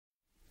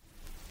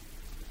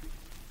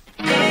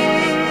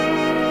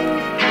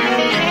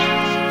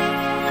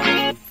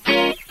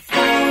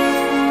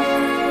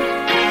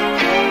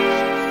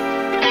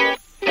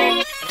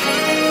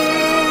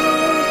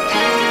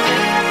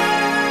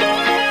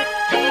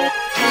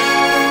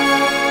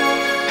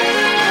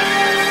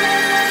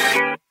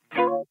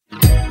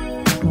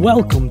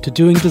Welcome to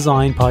Doing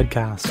Design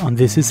podcast on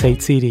This Is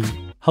HCD,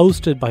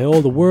 hosted by all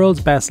the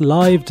world's best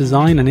live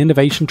design and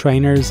innovation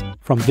trainers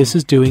from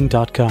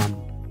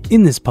thisisdoing.com.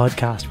 In this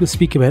podcast, we'll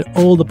speak about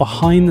all the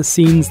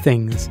behind-the-scenes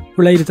things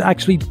related to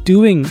actually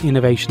doing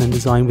innovation and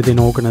design within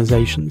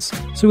organisations.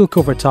 So we'll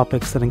cover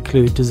topics that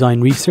include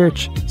design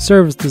research,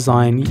 service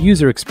design,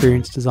 user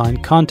experience design,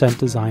 content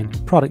design,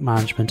 product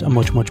management, and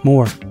much, much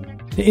more.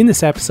 In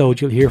this episode,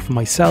 you'll hear from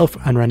myself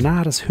and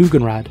Renatus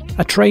Hugenrad,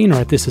 a trainer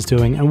at This Is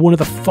Doing and one of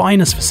the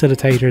finest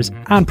facilitators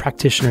and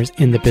practitioners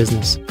in the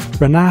business.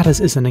 Renatus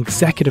is an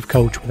executive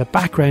coach with a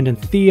background in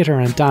theatre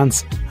and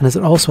dance and is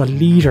also a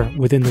leader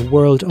within the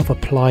world of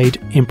applied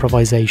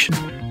improvisation.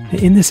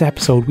 In this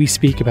episode, we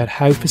speak about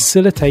how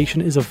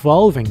facilitation is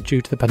evolving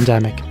due to the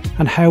pandemic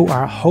and how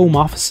our home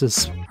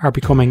offices are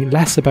becoming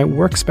less about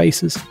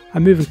workspaces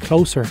and moving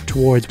closer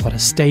towards what a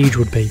stage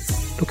would be.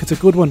 Look, it's a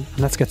good one, and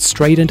let's get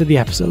straight into the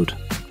episode.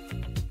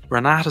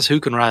 Renatus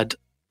Hugenrad,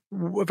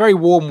 a very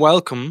warm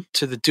welcome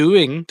to the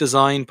Doing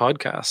Design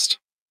podcast.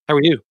 How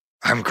are you?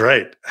 I'm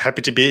great.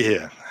 Happy to be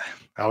here.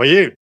 How are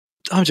you?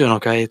 I'm doing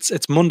okay.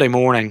 It's Monday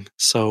morning,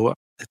 so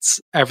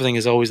everything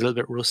is always a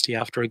little bit rusty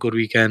after a good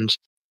weekend.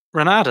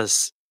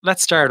 Renatus,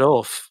 let's start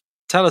off.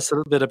 Tell us a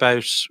little bit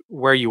about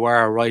where you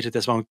are right at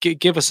this moment.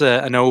 Give us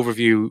an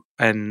overview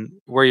and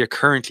where you're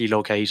currently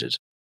located.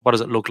 What does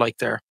it look like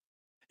there?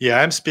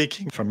 Yeah, I'm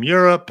speaking from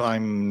Europe.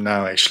 I'm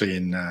now actually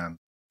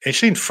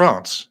in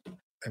France,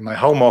 in my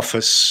home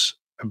office,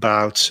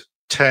 about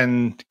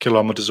 10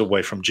 kilometers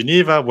away from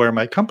Geneva, where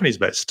my company is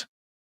based.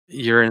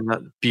 You're in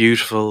that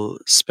beautiful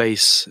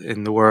space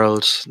in the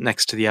world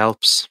next to the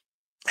Alps.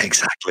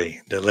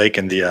 Exactly. The lake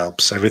and the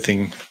Alps,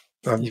 everything.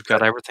 You've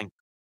got everything.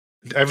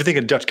 Everything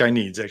a Dutch guy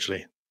needs,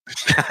 actually.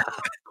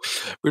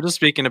 We're just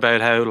speaking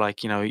about how,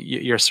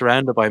 you're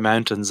surrounded by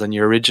mountains and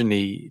you're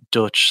originally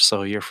Dutch,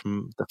 so you're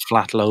from the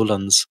flat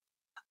lowlands.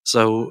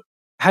 So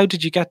how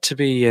did you get to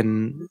be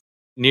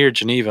near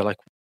Geneva?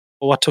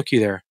 What took you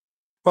there?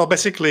 Well,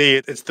 basically,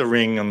 it's the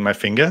ring on my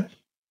finger.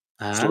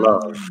 It's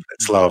love.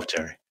 It's love,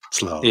 Jerry.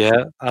 It's love.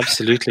 Yeah,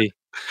 absolutely.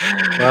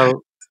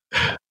 Well,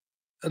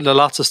 there are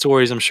lots of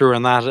stories, I'm sure,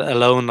 on that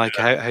alone,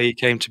 how you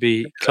came to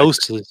be close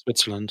to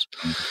Switzerland.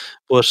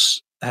 But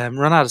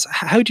Renatus,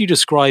 how do you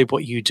describe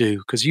what you do?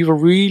 Because you have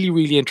a really,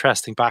 really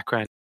interesting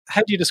background.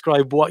 How do you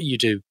describe what you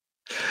do?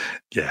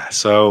 Yeah,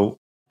 so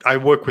I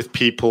work with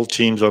people,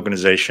 teams,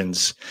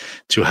 organizations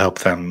to help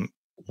them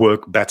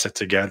work better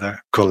together,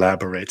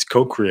 collaborate,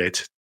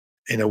 co-create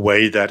in a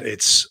way that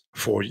it's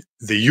for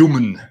the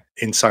human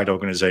inside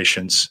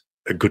organizations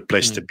a good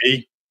place to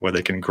be, where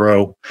they can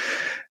grow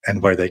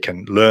and where they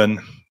can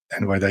learn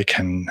and where they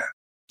can,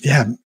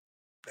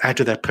 add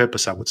to their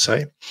purpose, I would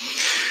say.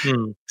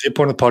 The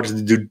important part is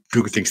to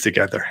do things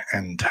together.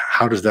 And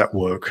how does that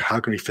work? How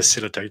can we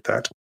facilitate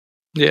that?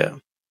 Yeah.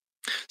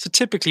 So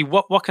typically,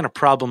 what kind of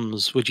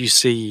problems would you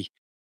see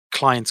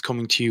clients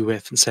coming to you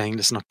with and saying,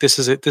 listen, look, this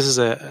is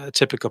a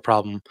typical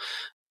problem.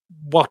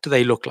 What do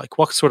they look like?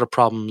 What sort of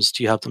problems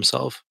do you help them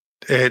solve?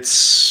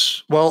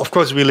 Of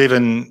course, we live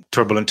in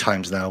turbulent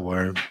times now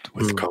where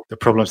with COVID, the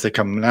problems that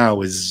come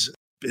now is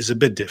a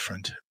bit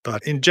different.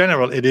 But in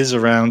general, it is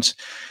around,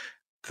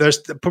 there's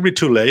probably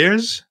two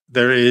layers.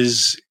 There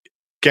is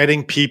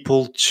getting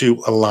people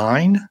to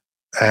align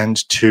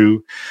and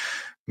to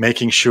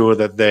making sure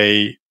that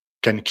they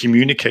can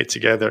communicate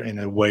together in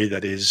a way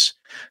that is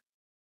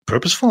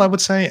purposeful, I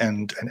would say,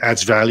 and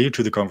adds value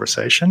to the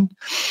conversation.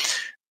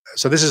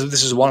 So this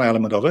is one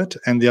element of it.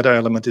 And the other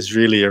element is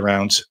really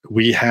around,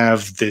 we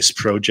have this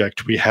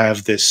project, we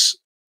have this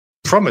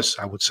promise,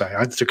 I would say,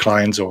 either to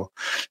clients or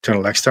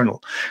internal,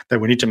 external, that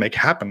we need to make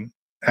happen.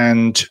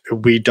 And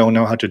we don't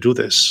know how to do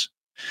this.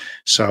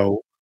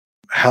 So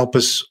help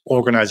us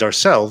organize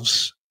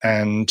ourselves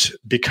and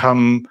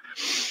become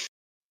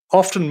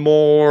often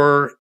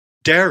more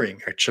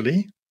daring,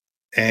 actually,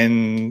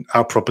 in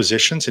our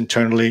propositions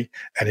internally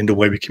and in the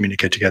way we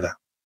communicate together.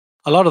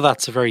 A lot of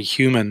that's a very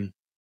human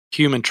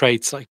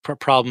traits, like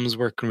problems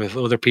working with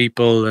other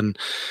people and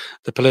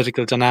the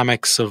political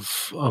dynamics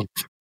of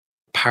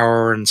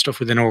power and stuff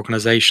within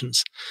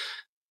organizations.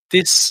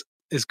 This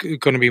is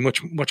going to be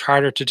much, much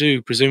harder to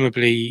do,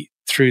 presumably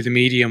through the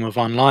medium of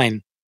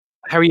online.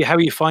 How are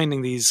you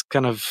finding these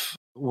kind of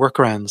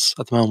workarounds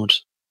at the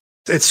moment?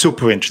 It's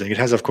super interesting. It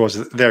has, of course,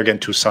 there again,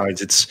 two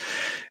sides. It's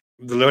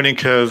the learning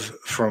curve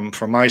from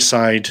my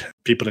side.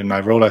 People in my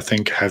role, I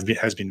think, has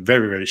been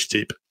very, very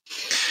steep.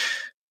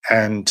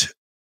 And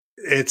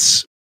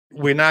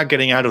we're now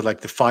getting out of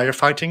the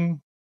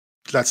firefighting,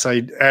 let's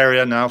say,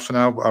 area for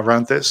now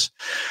around this.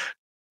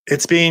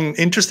 It's been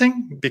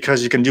interesting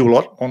because you can do a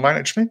lot online,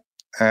 actually.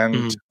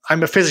 And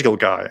I'm a physical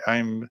guy.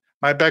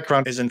 My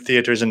background is in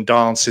theaters and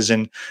dance, is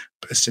in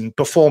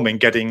performing,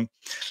 getting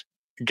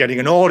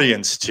an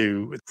audience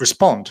to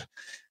respond.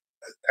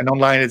 And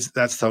online,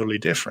 that's totally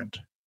different.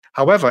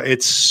 However,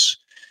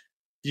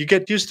 you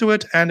get used to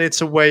it, and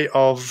it's a way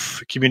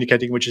of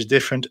communicating which is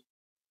different.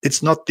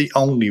 It's not the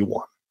only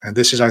one. And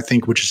this is, I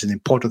think, which is an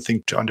important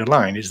thing to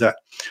underline, is that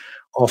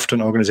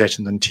often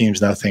organizations and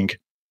teams now think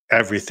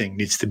everything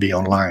needs to be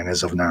online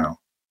as of now.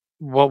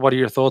 What are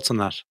your thoughts on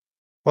that?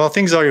 Well,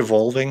 things are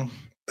evolving.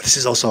 This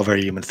is also a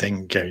very human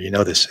thing, Gary. You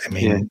know this. I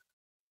Yeah. mean,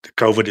 the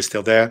COVID is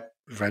still there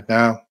right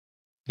now.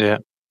 Yeah.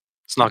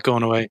 It's not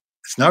going away.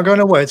 It's not going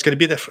away. It's going to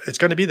be there. It's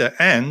going to be there.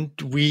 And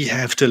we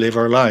have to live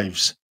our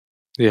lives.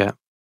 Yeah.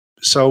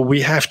 So we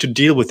have to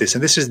deal with this.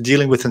 And this is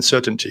dealing with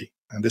uncertainty.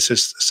 And this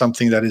is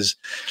something that is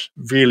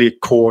really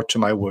core to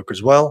my work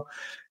as well,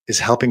 is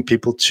helping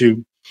people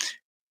to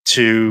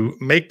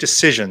make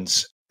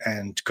decisions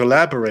and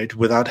collaborate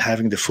without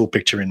having the full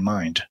picture in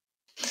mind.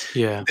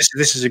 Yeah.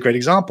 This is a great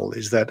example,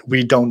 is that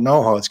we don't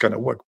know how it's going to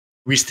work.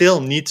 We still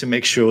need to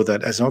make sure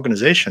that as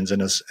organizations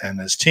and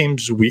as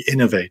teams, we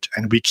innovate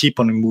and we keep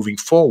on moving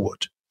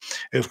forward.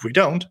 If we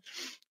don't,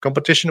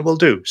 competition will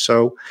do.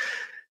 So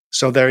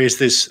there is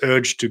this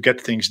urge to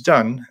get things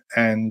done.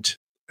 And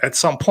at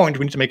some point,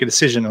 we need to make a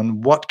decision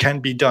on what can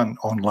be done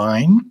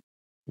online,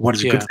 what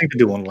is a good thing to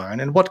do online,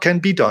 and what can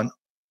be done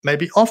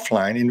maybe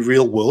offline in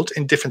real world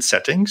in different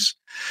settings.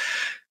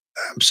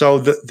 So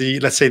the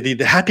let's say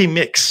the happy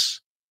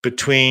mix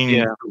between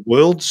the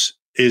worlds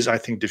is, I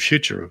think, the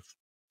future of.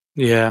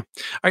 Yeah.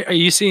 Are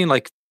you seeing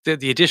like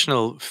the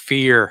additional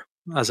fear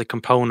as a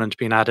component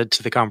being added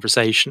to the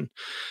conversation?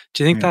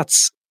 Do you think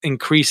that's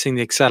increasing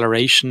the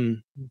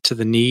acceleration to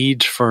the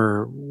need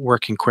for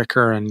working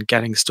quicker and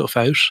getting stuff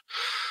out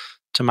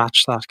to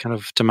match that kind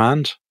of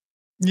demand?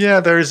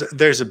 Yeah,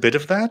 there's a bit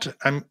of that.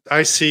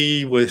 I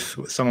see with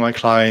some of my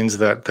clients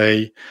that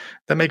they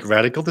make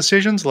radical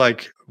decisions,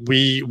 like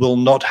we will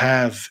not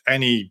have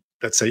any,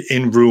 let's say,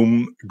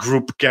 in-room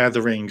group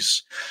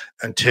gatherings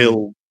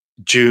until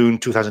June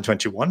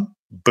 2021.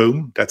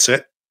 Boom, that's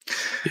it.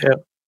 Yeah.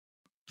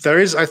 There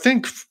is, I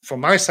think, from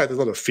my side, a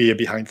lot of fear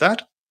behind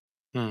that.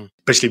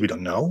 Especially we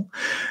don't know.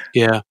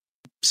 Yeah.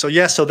 So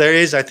there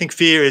is, I think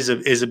fear is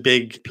a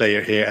big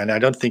player here, and I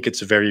don't think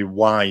it's a very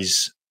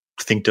wise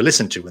thing to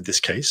listen to in this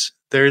case.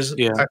 There's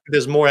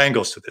more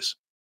angles to this.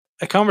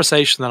 A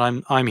conversation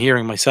that I'm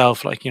hearing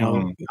myself, like, you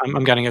know,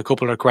 I'm getting a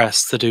couple of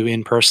requests to do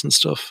in-person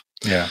stuff.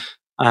 Yeah.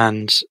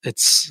 And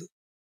it's,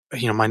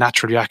 you know, my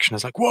natural reaction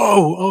is like,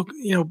 whoa,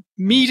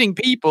 meeting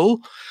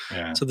people.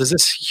 Yeah. So there's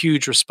this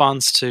huge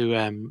response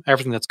to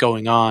everything that's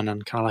going on,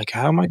 and kind of like,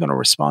 how am I going to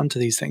respond to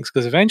these things?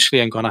 Because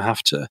eventually I'm going to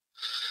have to,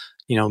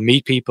 you know,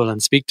 meet people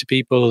and speak to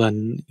people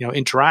and, you know,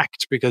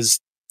 interact, because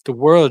the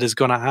world is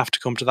going to have to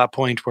come to that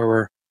point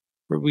where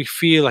we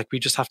feel like we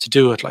just have to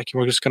do it. Like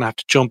we're just going to have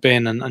to jump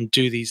in and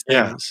do these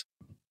things.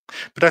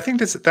 But I think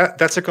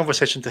that's a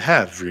conversation to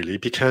have, really,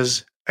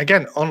 because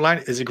again, online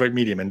is a great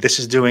medium, and this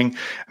is doing,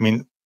 I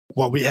mean,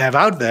 what we have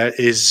out there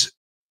is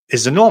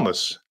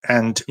enormous,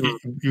 and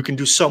you can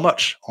do so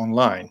much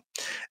online,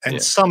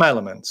 and some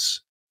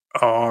elements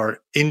are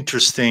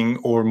interesting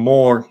or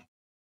more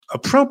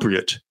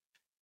appropriate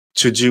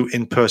to do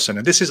in person.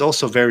 And this is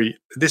also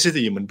this is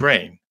the human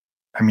brain.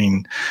 I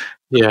mean,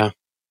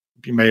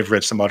 you may have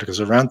read some articles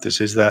around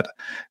this, is that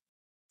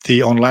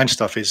the online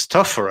stuff is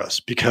tough for us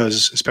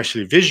because,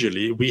 especially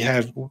visually,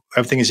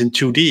 everything is in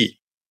 2D.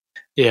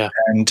 Yeah.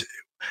 And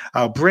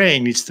our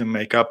brain needs to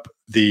make up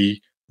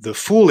the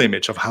full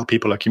image of how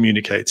people are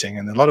communicating.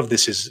 And a lot of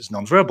this is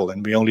nonverbal,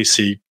 and we only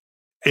see,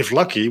 if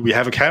lucky, we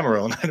have a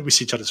camera on and we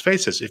see each other's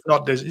faces. If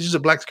not, it's just a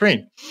black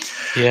screen.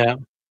 Yeah.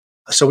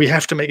 So we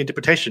have to make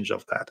interpretations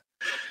of that.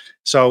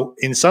 So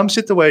in some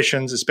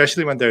situations,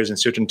 especially when there is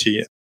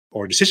uncertainty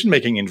or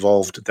decision-making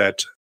involved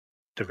that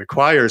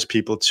requires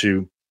people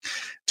to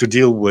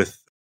deal with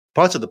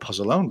parts of the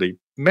puzzle only,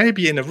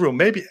 maybe in a room,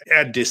 maybe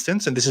at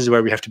distance, and this is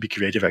where we have to be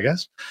creative, I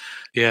guess.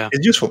 Yeah.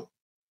 It's useful.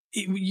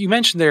 You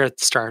mentioned there at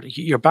the start,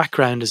 your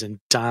background is in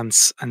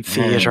dance and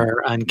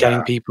theatre and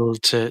getting people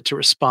to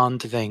respond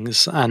to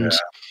things. And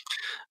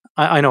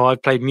I know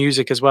I've played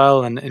music as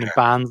well and in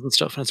bands and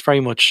stuff, and it's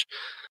very much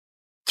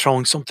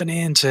throwing something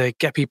in to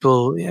get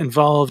people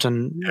involved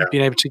and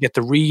being able to get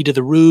the read of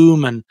the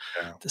room and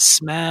the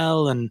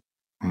smell and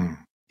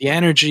the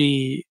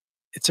energy.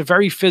 It's a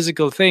very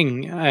physical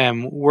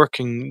thing,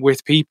 working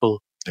with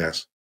people.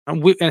 Yes.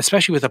 And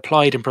especially with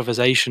applied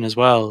improvisation as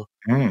well,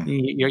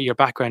 your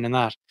background in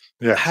that.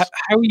 Yes.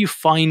 How are you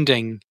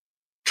finding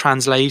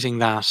translating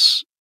that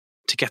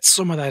to get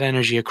some of that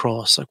energy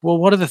across? Like, well,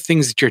 what are the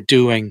things that you're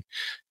doing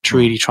to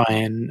really try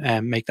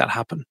and make that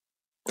happen?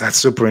 That's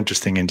super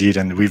interesting indeed.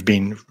 And we've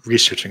been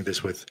researching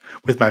this with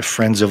my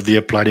friends of the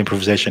Applied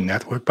Improvisation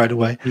Network, by the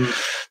way.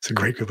 It's a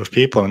great group of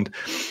people. And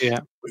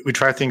we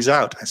try things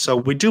out. And so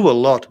we do a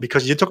lot,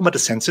 because you're talking about the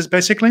senses,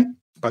 basically,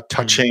 about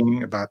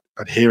touching, about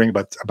hearing,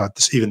 about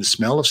this, even the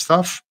smell of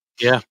stuff.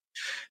 Yeah.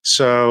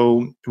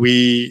 So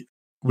we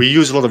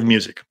use a lot of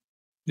music.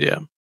 Yeah.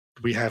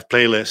 We have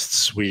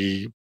playlists.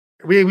 We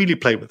really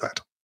play with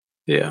that.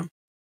 Yeah.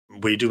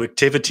 We do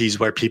activities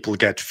where people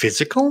get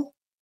physical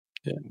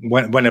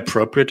when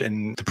appropriate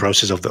in the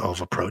process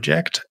of a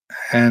project.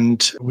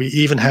 And we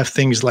even have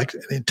things like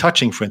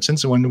touching, for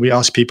instance, when we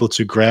ask people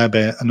to grab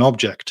an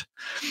object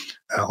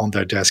on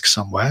their desk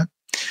somewhere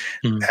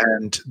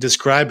and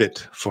describe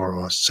it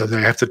for us. So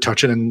they have to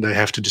touch it and they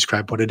have to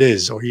describe what it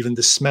is, or even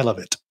the smell of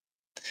it.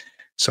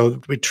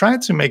 So we try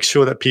to make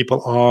sure that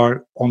people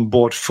are on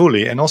board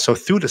fully, and also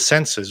through the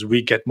senses,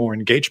 we get more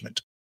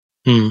engagement.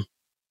 Hmm.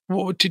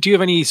 Do you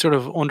have any sort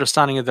of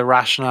understanding of the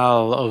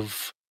rationale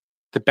of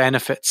the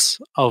benefits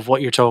of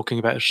what you're talking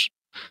about?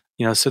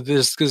 So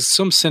there's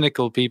some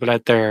cynical people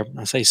out there.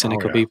 I say Oh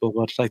cynical yeah, people,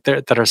 but like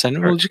that are saying,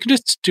 sure. well, you can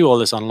just do all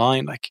this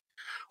online. Like,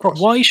 Of course.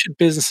 why should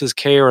businesses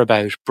care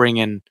about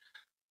bringing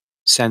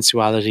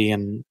sensuality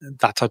and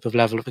that type of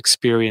level of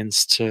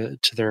experience to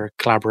their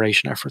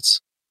collaboration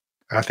efforts?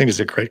 I think it's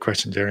a great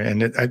question, Jerry.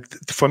 And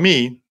for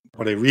me,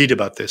 what I read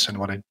about this and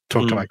what I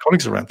talk to Mm, my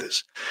colleagues around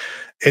this,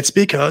 it's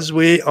because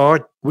we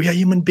are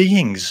human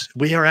beings.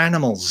 We are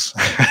animals.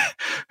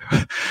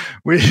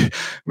 we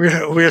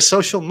we are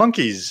social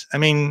monkeys. I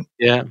mean,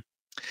 yeah,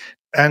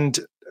 and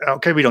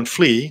okay, we don't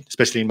flee,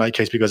 especially in my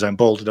case because I'm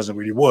bald. It doesn't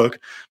really work.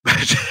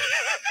 But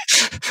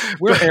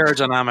we're but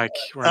aerodynamic.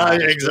 We're not.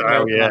 We're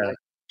oh yeah, aerodynamic.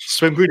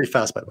 swim really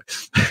fast, by the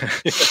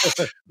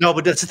way. No,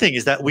 but that's the thing,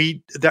 is that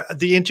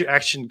the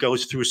interaction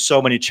goes through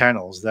so many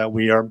channels that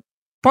we are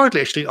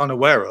partly actually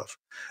unaware of.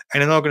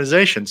 And in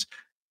organizations,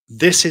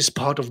 this is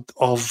part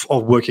of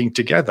working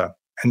together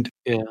and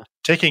Yeah,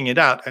 taking it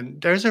out. And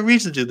there's a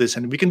reason to do this,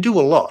 and we can do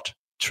a lot,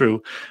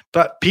 true.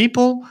 But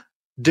people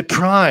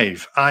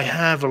deprive. I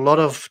have a lot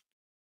of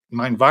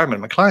my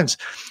environment, my clients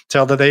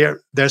tell that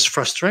there's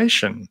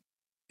frustration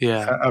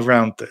yeah,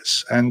 around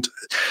this. And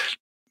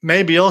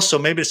maybe it's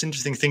an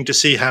interesting thing to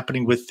see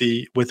happening with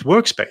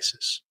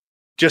workspaces,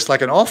 just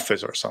like an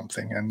office or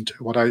something. And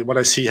what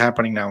I see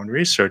happening now in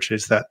research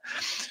is that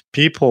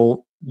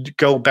people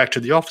go back to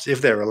the office,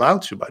 if they're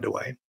allowed to, by the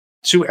way,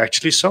 to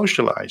actually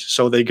socialize.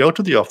 So they go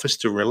to the office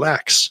to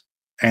relax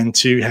and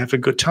to have a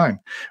good time,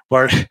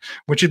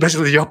 which is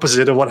basically the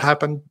opposite of what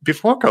happened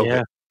before COVID.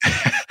 yeah.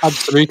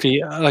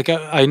 Absolutely. Like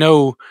I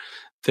know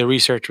the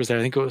research was there.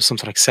 I think it was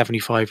something like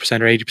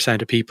 75% or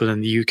 80% of people in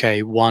the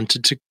UK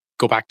wanted to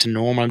go back to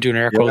normal. I'm doing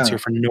air quotes Yeah, here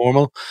for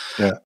normal.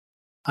 yeah,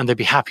 And they'd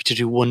be happy to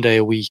do one day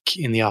a week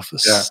in the yeah,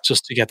 office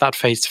just to get that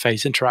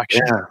face-to-face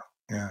interaction. yeah,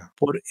 yeah.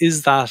 But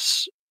is that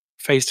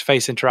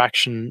face-to-face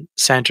interaction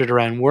centered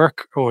around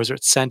work, or is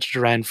it centered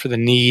around for the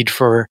need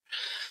for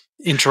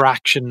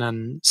interaction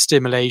and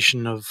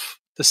stimulation of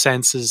the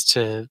senses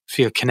to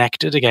feel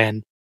connected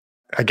again?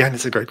 Again,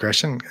 it's a great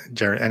question,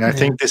 Jerry. And I Yeah.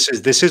 think this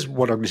is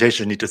what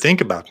organizations need to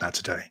think about now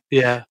today,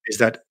 Yeah. is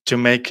that to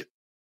make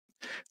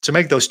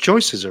those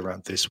choices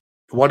around this.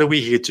 What are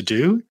we here to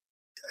do?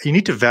 You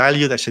need to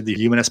value that the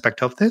human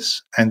aspect of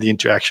this and the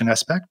interaction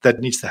aspect that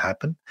needs to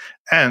happen.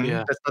 And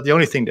Yeah. that's not the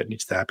only thing that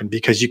needs to happen,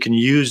 because you can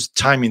use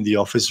time in the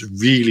office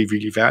really,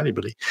 really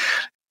valuably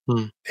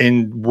Hmm.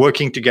 in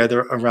working together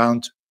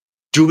around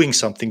doing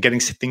something, getting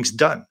things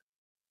done.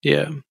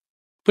 Yeah.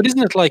 But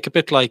isn't it like a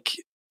bit like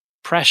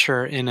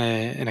pressure in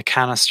a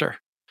canister?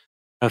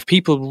 If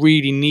people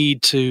really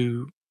need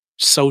to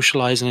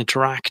socialize and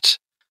interact,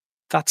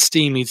 that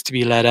steam needs to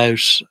be let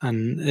out,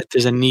 and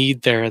there's a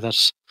need there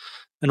that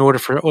in order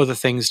for other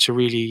things to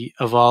really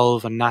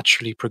evolve and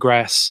naturally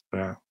progress.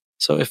 Yeah.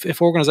 So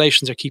if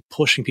organizations are keep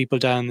pushing people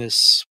down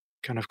this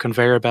kind of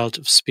conveyor belt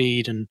of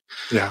speed and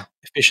Yeah.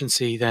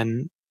 efficiency,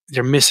 then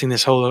they're missing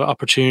this whole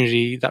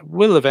opportunity that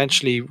will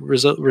eventually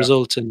Yeah.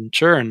 result in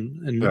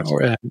churn and Yes.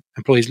 or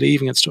employees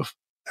leaving and stuff.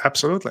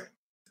 Absolutely.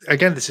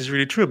 Again, this is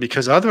really true,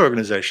 because other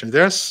organizations,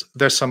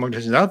 there's some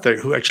organizations out there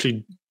who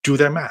actually do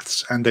their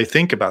maths and they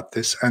think about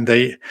this and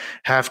they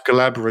have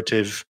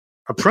collaborative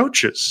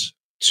approaches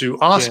to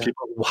ask Yeah,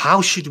 people, "Well,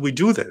 how should we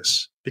do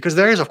this?" Because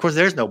of course,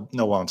 there's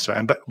no answer.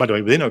 And by the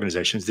way, within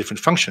organizations, different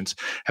functions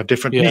have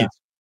different yeah, needs.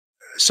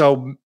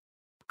 So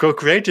go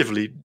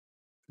creatively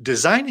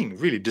designing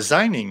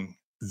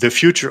the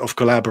future of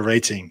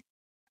collaboration,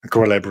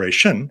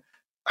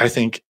 I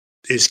think,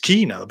 is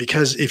key now.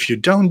 Because if you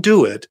don't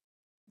do it,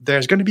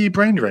 there's going to be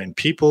brain drain.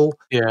 People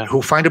yeah.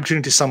 who find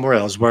opportunity somewhere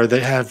else where they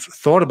have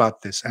thought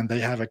about this and they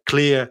have a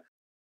clear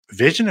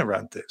vision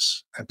around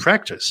this and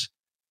practice,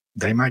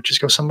 they might just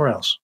go somewhere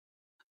else.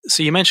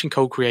 So you mentioned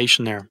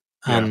co-creation there,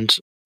 Yeah. and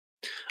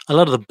a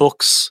lot of the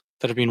books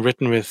that have been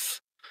written with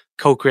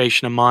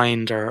co-creation in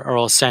mind are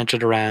all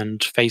centered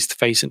around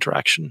face-to-face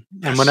interaction.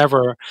 And Yes.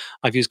 whenever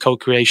I've used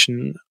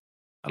co-creation,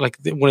 like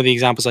one of the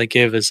examples I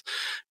give is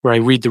where I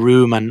read the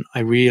room and I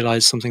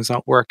realize something's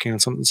not working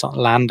and something's not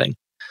landing.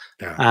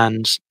 Yeah.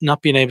 And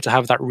not being able to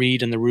have that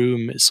read in the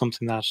room is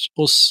something that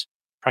us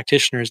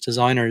practitioners,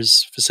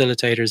 designers,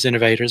 facilitators,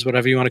 innovators,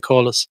 whatever you want to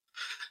call us,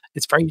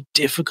 it's very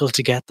difficult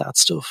to get that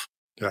stuff.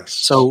 Yes.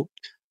 So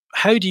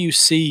how do you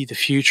see the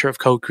future of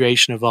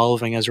co-creation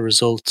evolving as a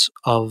result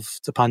of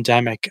the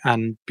pandemic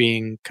and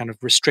being kind of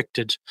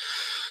restricted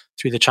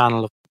through the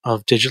channel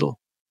of digital?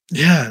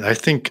 Yeah, I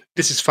think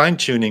this is fine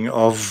tuning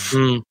of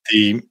Mm,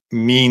 the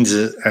means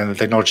and the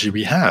technology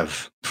we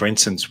have. For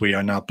instance, we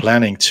are now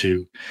planning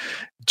to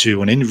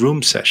do an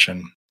in-room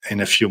session in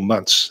a few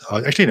months,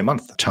 actually in a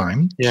month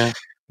time, yeah,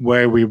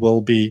 where we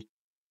will be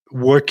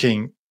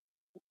working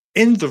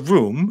in the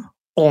room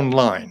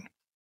online.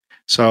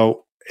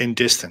 So in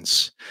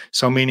distance.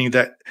 So meaning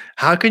that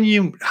how can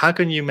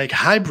you make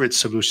hybrid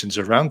solutions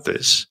around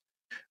this,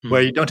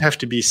 where you don't have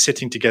to be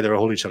sitting together or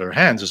hold each other's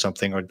hands or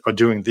something, or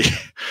doing the,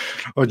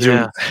 or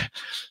doing.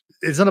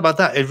 It's not about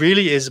that. It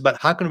really is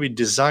about how can we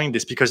design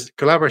this, because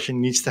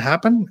collaboration needs to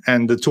happen,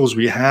 and the tools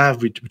we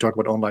have. We talk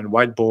about online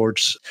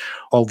whiteboards,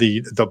 all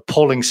the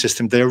polling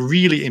system. They're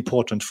really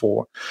important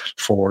for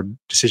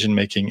decision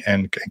making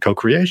and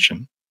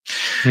co-creation.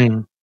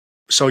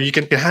 So you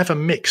can have a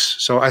mix.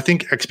 So I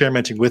think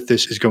experimenting with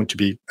this is going to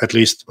be at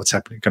least what's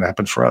going to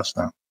happen for us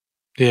now.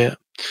 Yeah.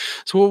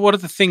 So what are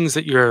the things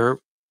that you're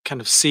kind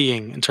of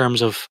seeing in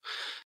terms of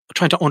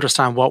trying to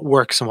understand what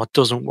works and what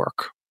doesn't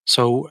work?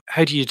 So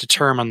how do you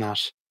determine that?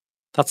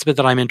 That's the bit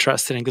that I'm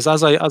interested in, because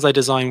as I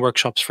design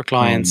workshops for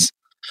clients,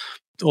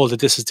 all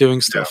that this is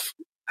doing stuff,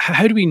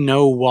 how do we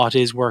know what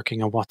is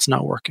working and what's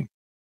not working?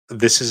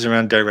 This is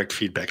around direct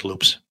feedback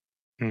loops.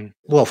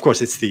 Well, of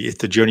course, it's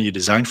the journey you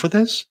design for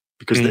this,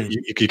 because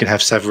you can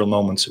have several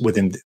moments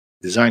within the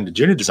design, the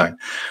journey design,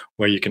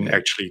 where you can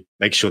actually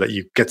make sure that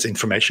you get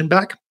information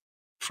back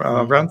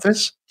around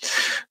this.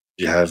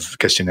 You have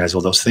questionnaires,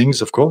 all those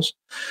things, of course.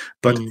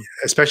 But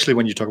especially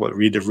when you talk about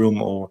read the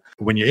room, or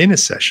when you're in a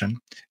session,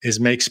 is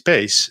make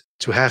space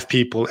to have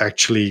people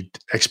actually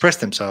express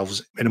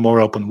themselves in a more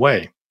open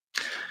way.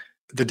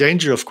 The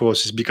danger, of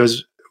course, is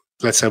because,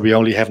 let's say we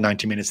only have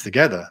 90 minutes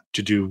together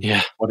to do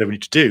whatever we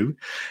need to do,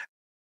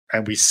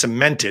 and we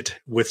cement it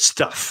with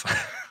stuff.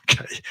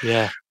 Okay.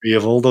 Yeah. We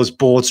have all those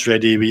boards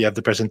ready. We have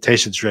the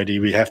presentations ready.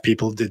 We have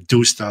people that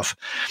do stuff.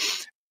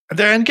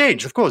 They're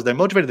engaged, of course. They're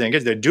motivated. They're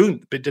engaged. They're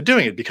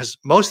doing it because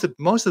most of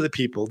the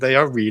people,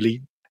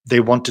 they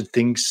wanted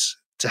things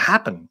to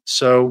happen.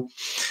 So,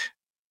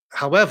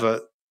 however,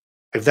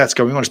 if that's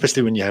going on,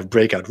 especially when you have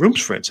breakout rooms,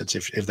 for instance,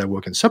 if they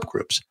work in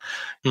subgroups,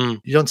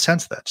 you don't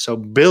sense that. So,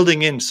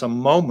 building in some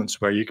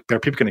moments where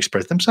people can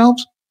express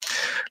themselves,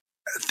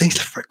 things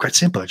are quite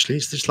simple. Actually,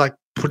 it's just like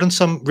put on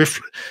some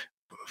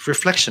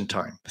reflection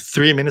time,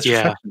 3 minutes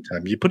reflection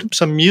time. You put in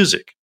some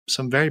music,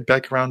 some very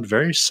background,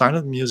 very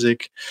silent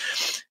music,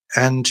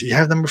 and you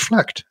have them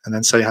reflect and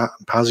then say,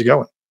 how's it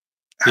going?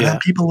 And then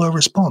people will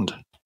respond.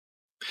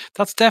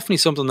 That's definitely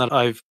something that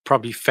I've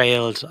probably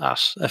failed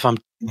at, if I'm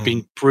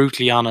being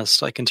brutally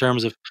honest, like in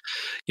terms of,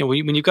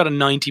 when you've got a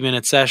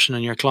 90-minute session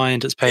and your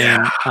client is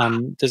paying,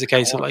 and there's a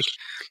case of like,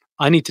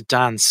 I need to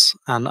dance,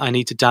 and I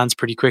need to dance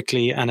pretty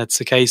quickly, and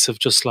it's a case of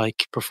just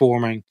like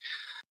performing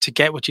to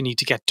get what you need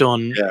to get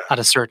done at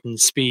a certain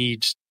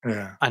speed,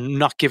 and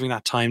not giving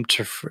that time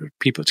for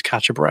people to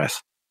catch a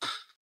breath.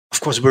 Of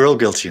course, we're all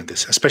guilty in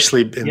this,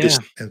 especially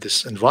in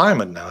this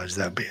environment now. Is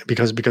that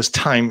because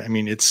time? I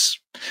mean,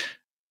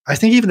 I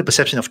think even the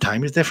perception of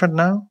time is different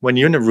now. When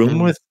you're in a room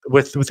with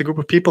a group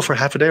of people for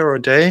half a day or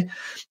a day,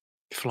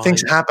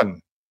 things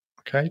happen.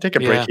 Okay, you take a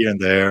break here and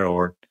there,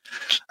 or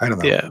I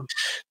don't know.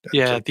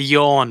 The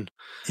yawn.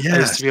 I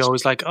used to be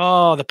always like,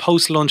 the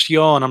post-lunch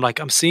yawn. I'm like,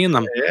 I'm seeing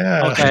them.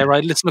 Okay,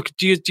 right. Let's look.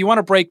 Do you want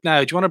a break now?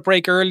 Do you want to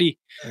break early?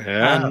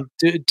 And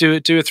do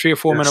a 3 or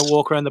 4 minute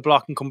walk around the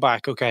block and come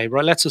back? Okay,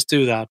 right. Let's just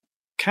do that.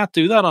 Can't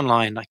do that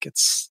online. Like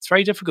it's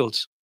very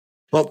difficult.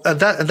 Well, and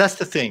that's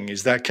the thing,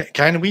 is that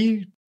can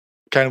we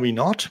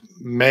not?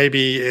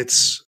 Maybe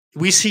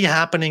we see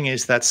happening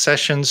is that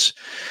sessions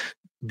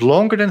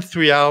longer than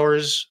 3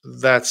 hours,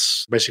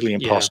 that's basically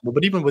impossible.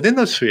 But even within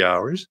those 3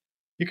 hours,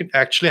 you can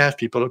actually have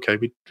people,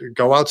 we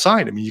go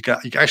outside. I mean, you can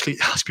actually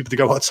ask people to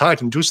go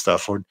outside and do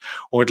stuff, or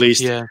at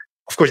least,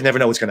 of course, you never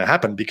know what's going to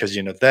happen because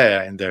you're not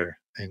there in their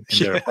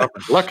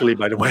apartment. Luckily,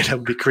 by the way, that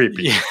would be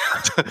creepy.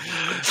 But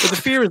the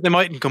fear is they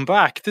mightn't come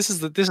back. This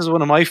is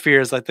one of my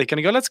fears. Like they kind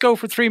of go, let's go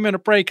for a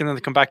 3-minute break, and then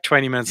they come back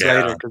 20 minutes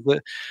later,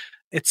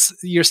 because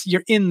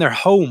you're in their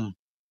home,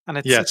 and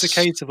it's a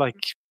case of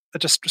like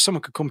just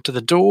someone could come to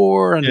the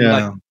door, and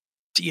like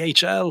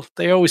DHL,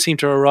 they always seem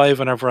to arrive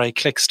whenever I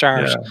click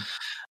start.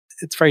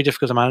 It's very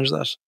difficult to manage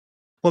that.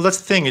 Well, that's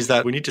the thing, is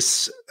that we need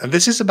to, and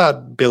this is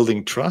about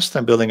building trust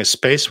and building a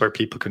space where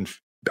people can,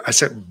 I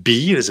said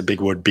be is a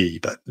big word, be,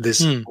 but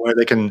this where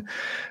they can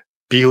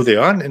be who they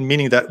are, and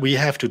meaning that we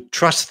have to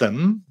trust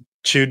them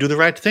to do the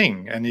right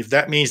thing. And if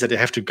that means that they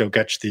have to go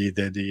catch the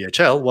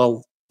DHL,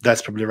 well,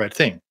 that's probably the right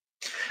thing.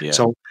 Yeah.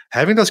 So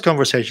having those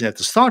conversations at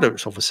the start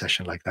of a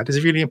session like that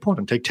is really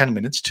important. Take 10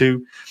 minutes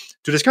to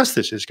discuss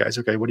this. Guys,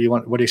 okay, what do you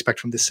want? What do you expect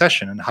from this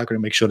session? And how can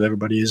we make sure that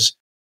everybody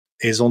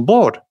is on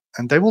board?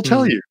 And they will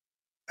tell you.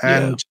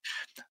 And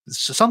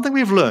something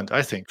we've learned,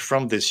 I think,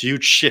 from this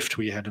huge shift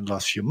we had in the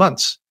last few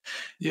months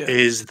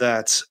is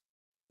that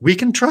we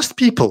can trust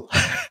people.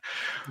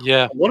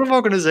 A lot of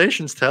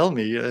organizations tell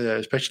me,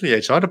 especially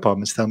HR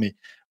departments tell me,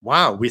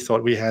 wow, we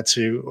thought we had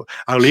to,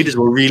 our leaders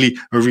were really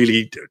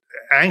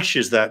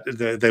anxious that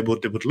they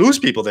would lose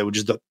people. They would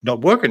just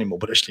not work anymore.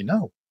 But actually,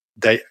 no,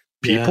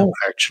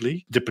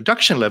 actually, the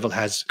production level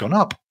has gone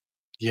up.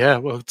 Yeah,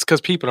 well, it's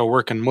because people are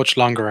working much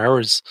longer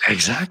hours.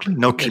 Exactly.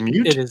 No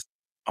commute. It is.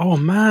 Oh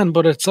man,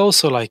 but it's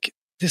also like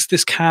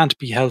this can't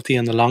be healthy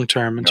in the long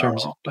term in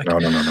terms of like.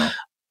 No.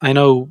 I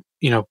know,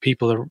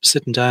 people are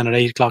sitting down at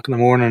 8 o'clock in the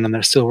morning and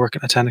they're still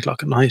working at 10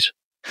 o'clock at night.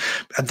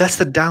 And that's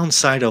the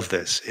downside of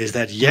this, is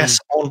that yes,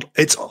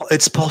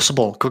 It's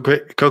possible.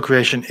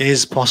 Co-creation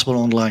is possible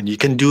online. You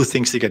can do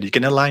things together. You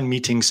can align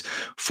meetings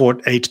for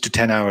 8 to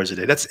 10 hours a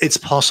day. It's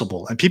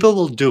possible, and people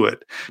will do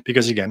it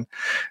because, again,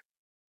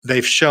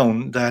 they've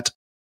shown that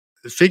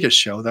the figures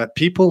show that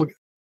people,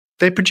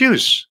 they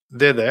produce.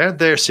 They're there.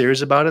 They're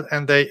serious about it,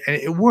 and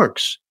it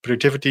works.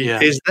 Productivity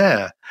is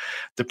there.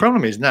 The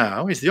problem is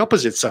now is the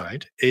opposite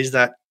side, is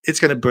that it's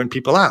going to burn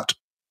people out.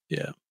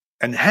 Yeah.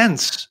 And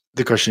hence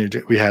the question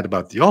we had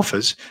about the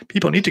office,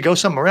 people need to go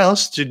somewhere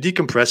else to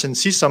decompress and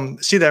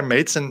see their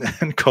mates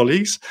and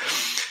colleagues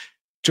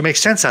to make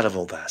sense out of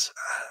all that,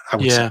 I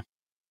would say.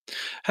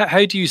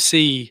 How do you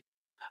see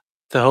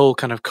the whole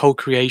kind of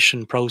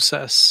co-creation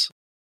process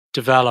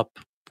develop?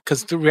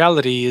 Because the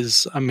reality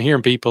is, I'm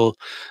hearing people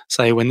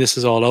say when this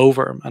is all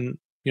over, and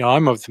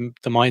I'm of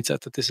the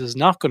mindset that this is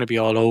not going to be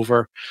all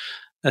over.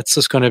 It's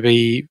just going to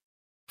be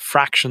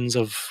fractions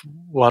of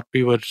what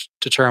we would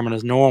determine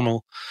as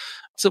normal.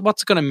 So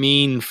what's it going to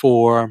mean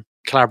for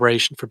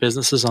collaboration for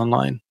businesses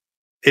online?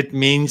 It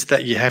means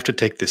that you have to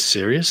take this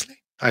seriously.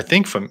 I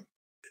think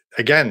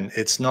again,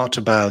 it's not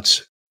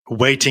about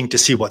waiting to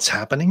see what's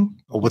happening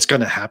or what's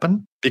going to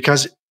happen,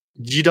 because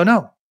you don't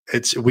know.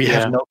 We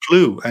have no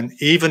clue. And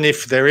even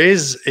if there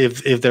is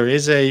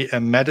a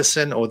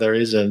medicine or there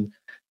is a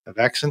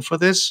vaccine for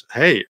this,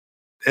 hey,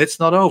 it's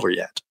not over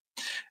yet.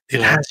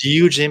 It has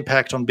huge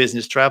impact on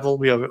business travel.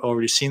 We have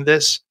already seen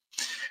this.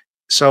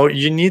 So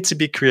you need to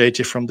be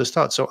creative from the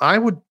start. So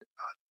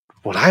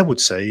what I would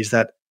say is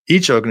that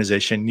each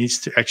organization needs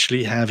to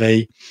actually have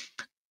a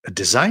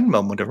design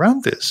moment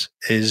around this.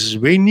 Is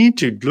we need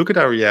to look at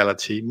our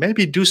reality,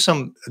 maybe do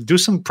some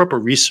proper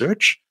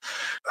research.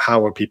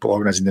 How are people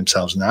organizing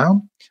themselves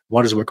now?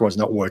 What is working, what's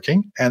not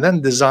working? And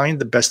then design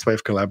the best way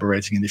of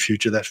collaborating in the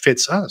future that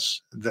fits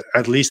us.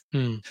 At least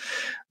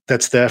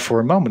that's there for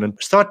a moment. And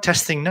start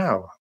testing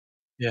now.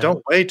 Yeah.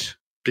 Don't wait,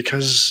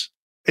 because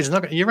it's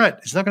not. You're right.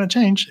 It's not going to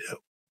change.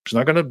 It's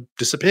not going to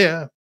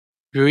disappear.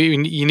 You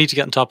need to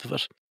get on top of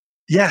it.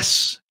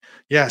 Yes.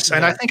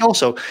 And I think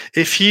also,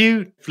 if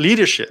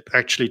leadership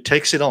actually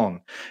takes it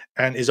on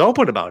and is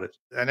open about it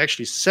and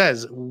actually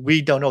says,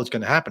 we don't know what's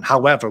going to happen.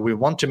 However, we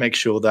want to make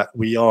sure that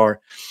we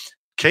are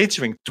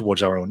catering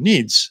towards our own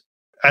needs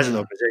as an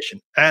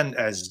organization and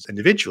as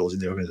individuals in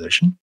the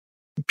organization,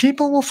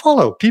 people will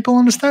follow. People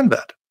understand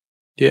that.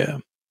 Yeah.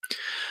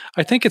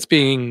 I think it's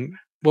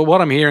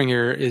what I'm hearing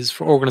here is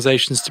for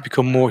organizations to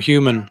become more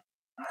human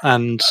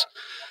and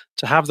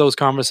to have those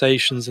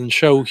conversations and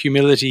show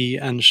humility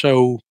and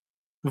show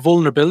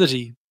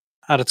vulnerability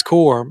at its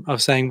core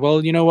of saying,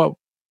 well, you know what,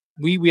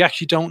 we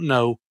actually don't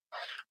know,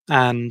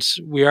 and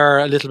we are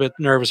a little bit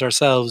nervous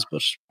ourselves,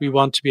 but we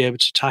want to be able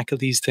to tackle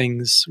these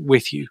things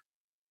with you.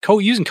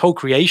 Using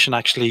co-creation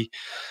actually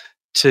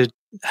to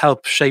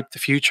help shape the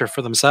future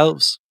for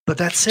themselves. But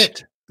that's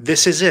it.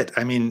 This is it.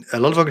 I mean, a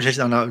lot of organizations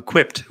are now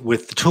equipped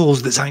with the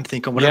tools, design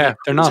thinking, whatever. Yeah,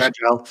 they're not.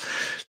 Agile.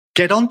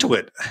 Get onto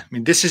it. I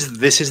mean, this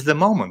is the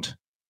moment.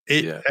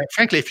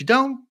 Frankly, if you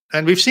don't,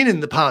 and we've seen it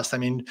in the past, I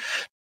mean,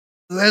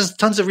 there's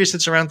tons of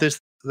research around this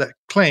that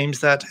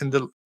claims that in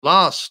the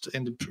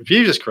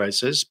previous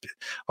crisis,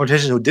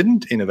 organizations who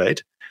didn't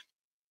innovate,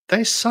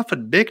 they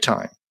suffered big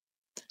time.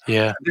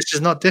 Yeah. And this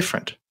is not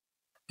different.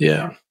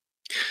 Yeah.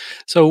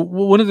 So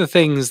one of the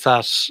things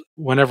that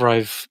whenever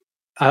I've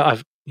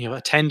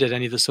attended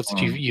any of the stuff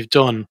that you've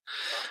done,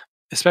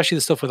 especially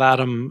the stuff with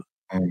Adam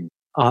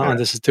on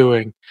This Is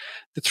Doing,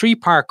 the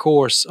 3-part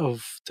course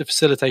of the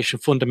facilitation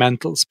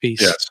fundamentals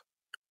piece. Yes.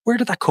 Where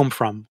did that come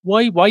from?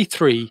 Why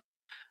 3?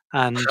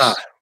 And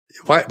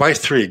why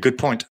 3? Good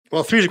point.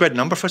 Well, 3 is a great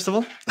number, first of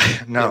all.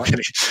 No,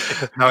 kidding.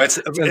 No, it's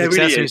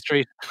Sesame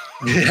Street.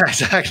 Yeah,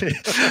 exactly.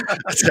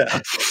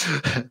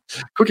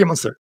 Cookie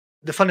Monster.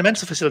 The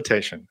fundamentals of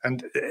facilitation,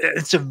 and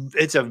it's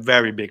a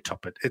very big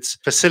topic. It's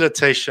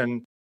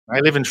facilitation. I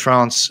live in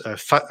France.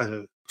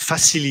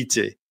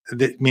 Facilité.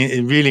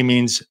 It really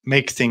means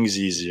make things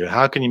easier.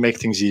 How can you make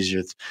things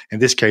easier? In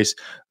this case,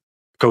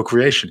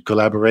 co-creation,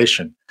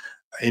 collaboration,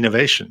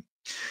 innovation.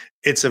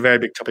 It's a very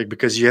big topic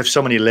because you have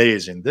so many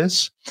layers in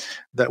this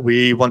that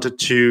we wanted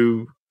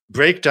to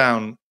break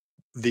down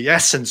the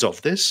essence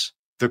of this,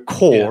 the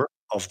core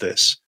of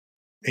this,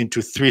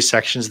 into 3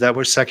 sections that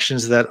were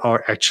sections that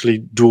are actually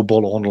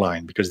doable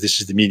online, because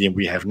this is the medium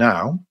we have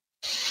now.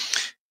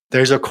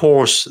 There's a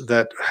course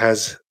that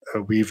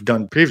we've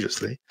done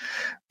previously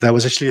that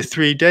was actually a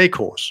 3-day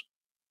course.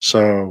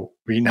 So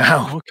we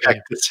now pack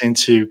this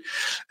into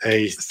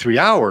a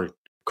 3-hour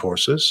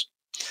courses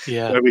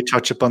where we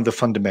touch upon the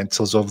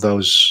fundamentals of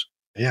those,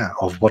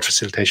 of what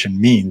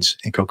facilitation means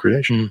in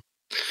co-creation.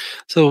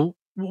 So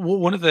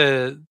one of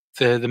the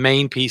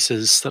main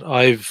pieces that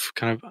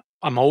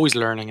I'm always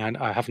learning, and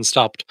I haven't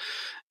stopped,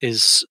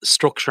 is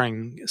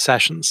structuring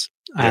sessions.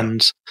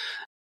 And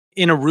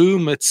in a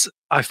room,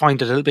 I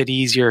find it a little bit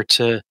easier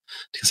to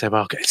say,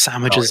 well, okay,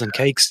 sandwiches and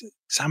cakes.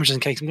 I'm going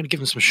to give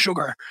them some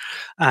sugar,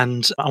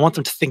 and I want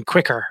them to think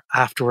quicker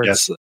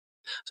afterwards. Yes.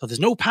 So there's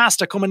no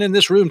pasta coming in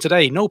this room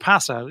today. No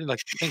pasta. Like,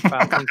 think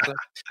fast.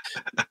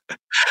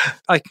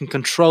 I can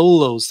control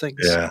those things.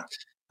 Yeah.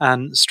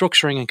 And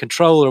structuring and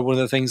control are one of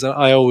the things that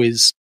I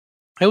always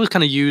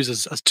kind of use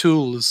as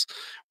tools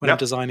when I'm Yep.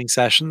 designing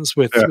sessions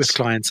with Yes.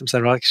 clients. I'm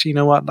saying, well, actually, you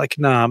know what? Like,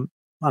 no,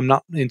 I'm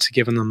not into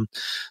giving them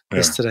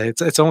this today.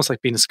 It's almost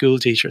like being a school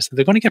teacher. So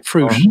they're going to get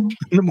fruit in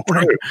the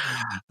morning,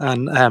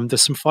 and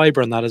there's some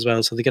fiber in that as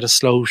well. So they get a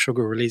slow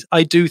sugar release.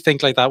 I do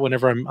think like that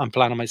whenever I'm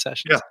planning my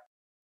sessions. Yeah.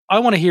 I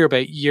want to hear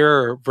about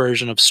your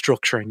version of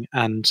structuring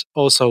and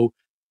also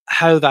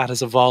how that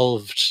has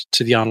evolved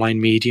to the online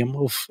medium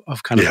of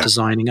kind of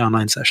designing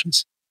online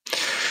sessions.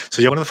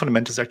 So one of the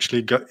fundamentals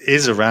actually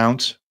is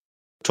around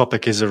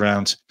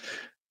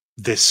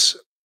this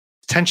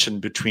tension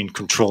between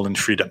control and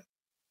freedom.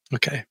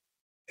 Okay.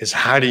 Is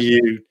how do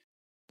you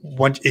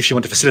if you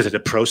want to facilitate a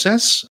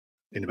process,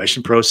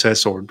 innovation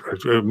process or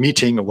a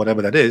meeting or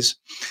whatever that is,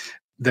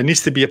 there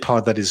needs to be a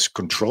part that is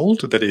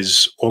controlled, that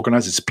is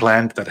organized, it's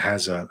planned, that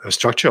has a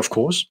structure, of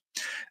course.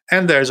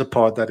 And there's a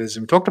part that is,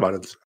 we talked about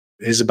it,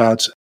 is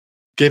about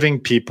giving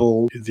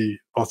people the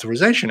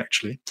authorization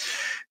actually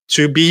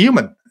to be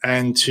human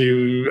and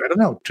to, I don't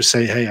know, to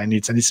say, hey, I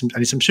need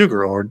some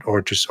sugar or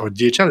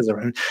DHL is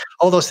there.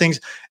 All those things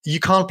you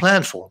can't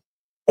plan for.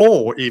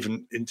 Or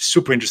even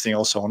super interesting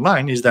also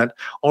online is that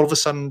all of a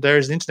sudden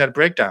there's an internet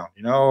breakdown,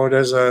 or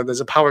there's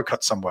a power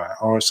cut somewhere,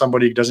 or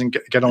somebody doesn't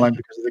get online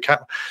because of the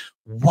cat.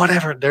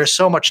 Whatever. There's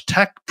so much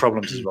tech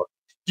problems as well.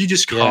 You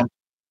just can't.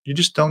 You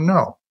just don't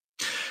know.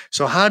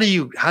 So how do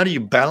you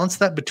balance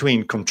that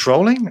between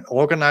controlling,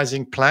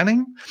 organizing,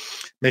 planning,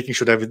 making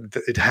sure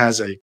that it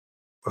has a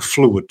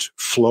fluid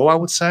flow, I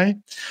would say,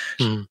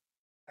 and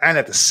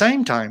at the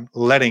same time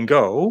letting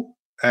go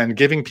and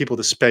giving people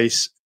the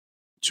space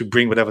to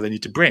bring whatever they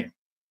need to bring.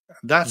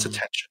 That's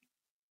attention.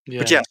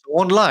 But yes,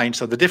 online,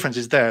 so the difference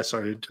is there.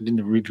 Sorry, I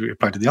didn't really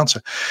reply to the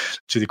answer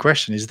to the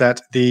question, is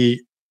that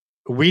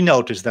we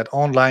notice that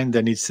online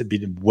there needs to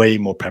be way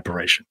more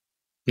preparation.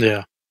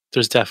 Yeah,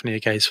 there's definitely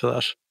a case for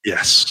that.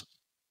 Yes.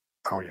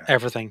 Oh yeah.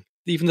 Everything.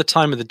 Even the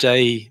time of the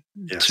day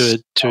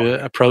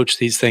to approach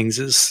these things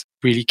is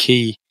really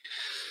key.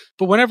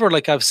 But whenever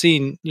like I've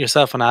seen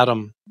yourself and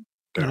Adam,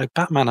 like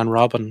Batman and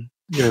Robin,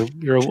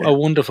 you're a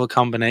wonderful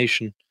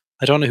combination.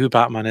 I don't know who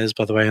Batman is,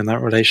 by the way, in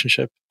that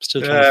relationship.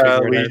 Still trying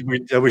to figure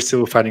it out. We're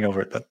still fighting over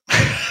it, but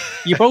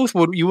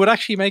you would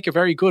actually make a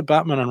very good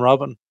Batman and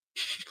Robin.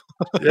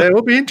 Yeah, it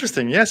would be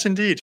interesting. Yes,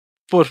 indeed.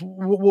 But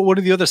one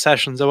of the other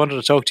sessions I wanted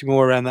to talk to you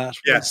more around that.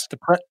 Yes,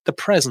 the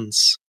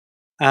presence,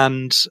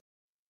 and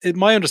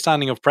my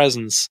understanding of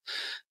presence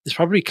is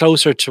probably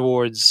closer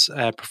towards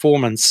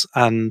performance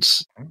and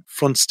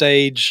front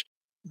stage,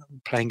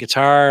 playing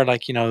guitar,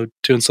 like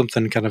doing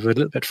something kind of a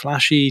little bit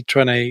flashy,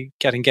 trying to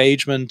get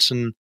engagement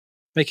and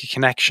make a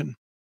connection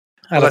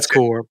at its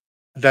core.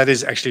 That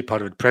is actually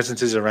part of it.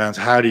 Presence is around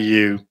how do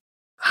you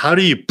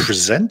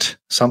present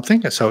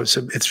something. So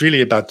it's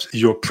really about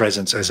your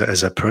presence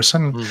as a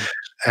person,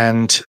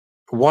 and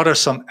what are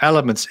some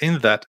elements in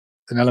that.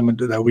 An element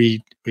that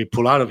we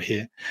pull out of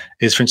here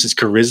is, for instance,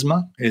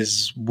 charisma.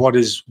 Is what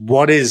is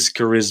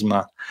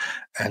charisma,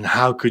 and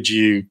how could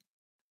you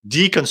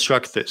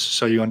deconstruct this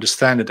so you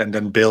understand it and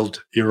then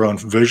build your own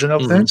version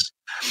of this?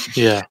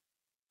 Yeah.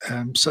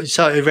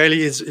 So it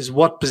really is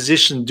what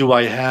position do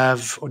I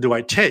have or do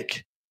I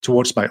take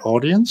towards my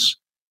audience?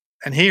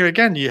 And here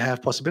again, you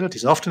have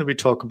possibilities. Often we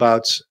talk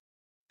about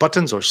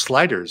buttons or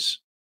sliders,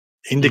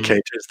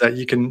 indicators that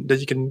you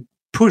can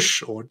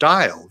push or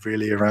dial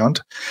really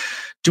around.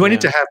 Do I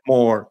need to have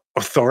more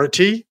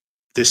authority?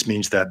 This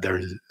means that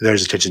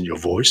there's a change in your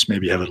voice.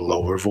 Maybe you have a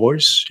lower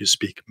voice. You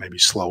speak maybe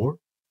slower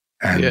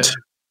and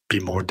be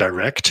more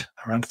direct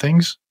around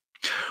things.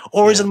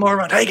 Or is it more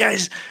around, hey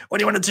guys, what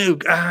do you want to do?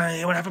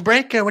 You want to have a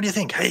break? What do you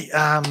think? Hey,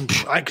 I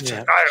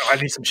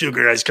need some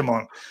sugar, guys. Come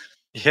on.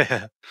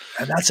 Yeah.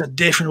 And that's a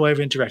different way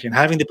of interacting.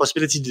 Having the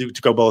possibility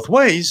to go both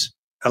ways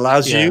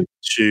allows you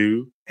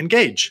to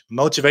engage,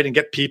 motivate, and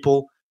get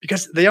people,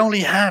 because they only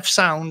have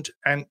sound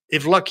and,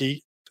 if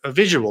lucky, a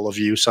visual of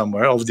you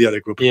somewhere of the other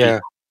group of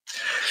people.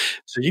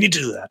 So you need to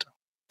do that.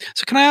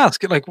 So can I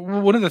ask, like,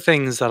 one of the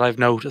things that I've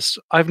noticed,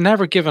 I've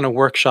never given a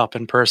workshop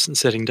in person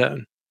sitting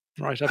down,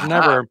 right? I've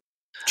never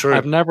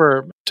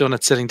done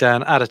it sitting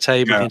down at a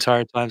table the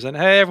entire time saying,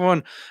 hey,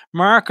 everyone,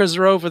 markers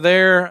are over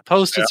there,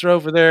 Post-its are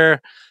over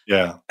there.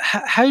 Yeah.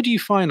 How do you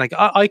find, like,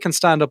 I can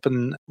stand up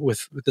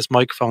with this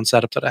microphone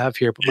setup that I have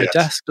here, but my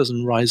desk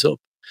doesn't rise up.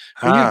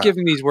 When you're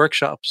giving these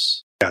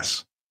workshops,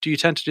 do you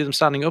tend to do them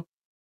standing up?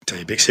 I'll tell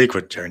you a big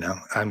secret, Jerry,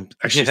 now. I'm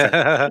actually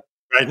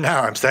right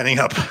now I'm standing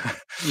up.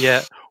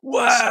 Yeah.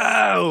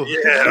 Wow.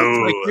 Yeah.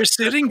 Like you're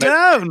sitting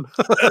down.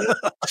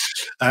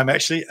 I'm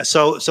actually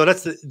so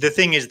that's the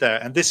thing is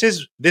there, and this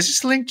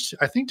is linked,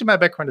 I think, to my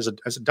background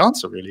as a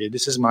dancer. Really,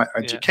 this is my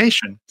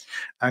education.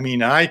 I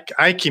mean, I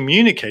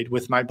communicate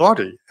with my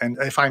body, and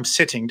if I'm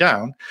sitting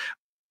down,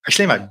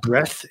 actually my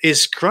breath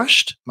is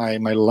crushed. My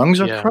lungs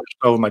are crushed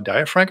over my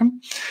diaphragm,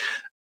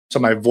 so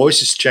my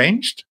voice is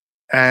changed,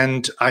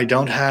 and I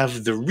don't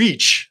have the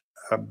reach,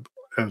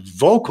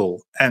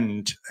 vocal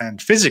and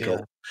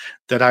physical,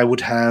 that I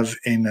would have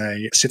in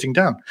a sitting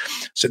down.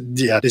 So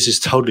this is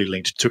totally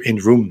linked to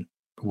in-room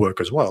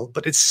work as well,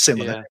 but it's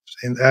similar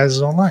Yeah.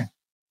 as online.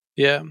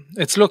 Yeah,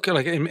 it's look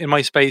like in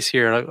my space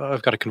here.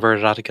 I've got a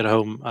converted attic at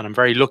home, and I'm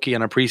very lucky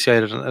and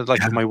appreciate it. And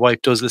like if my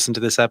wife does listen to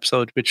this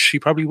episode, which she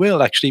probably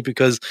will actually,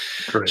 because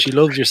Great. she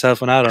loves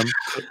yourself and Adam.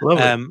 Love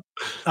it.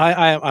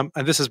 I'm,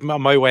 and this is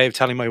my way of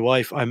telling my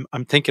wife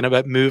I'm thinking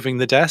about moving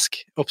the desk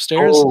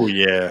upstairs. Oh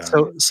yeah.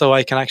 So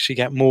I can actually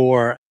get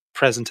more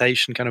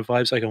presentation kind of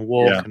vibes. I can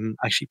walk Yeah. and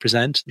actually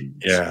present and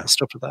Yeah.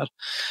 stuff like that.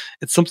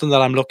 It's something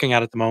that I'm looking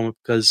at the moment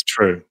because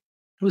True.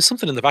 it was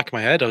something in the back of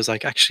my head. I was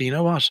like, actually, you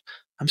know what?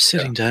 I'm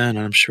sitting down and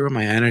I'm sure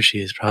my energy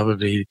is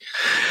probably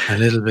a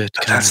little bit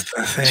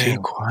too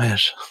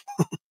quiet.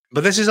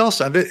 But this is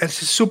also, it's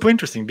super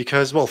interesting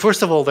because, well,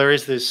 first of all, there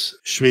is this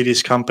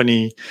Swedish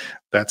company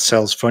that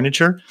sells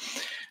furniture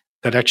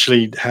that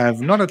actually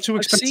have not a too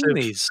expensive.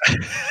 I've seen these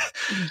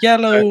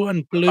yellow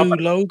and blue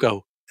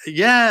logo.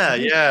 Yeah,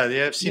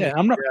 I've seen it.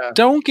 I'm not. Yeah.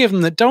 Don't give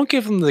them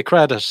the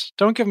credit.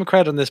 Don't give them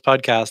credit on this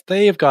podcast.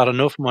 They have got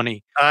enough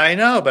money. I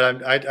know,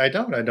 but I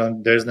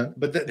don't. There's no.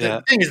 But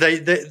the thing is,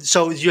 they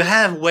so you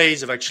have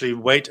ways of actually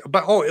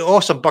but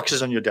also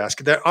boxes on your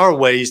desk. There are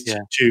ways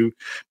to,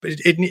 but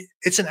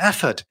it's an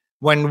effort.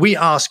 When we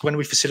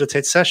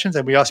facilitate sessions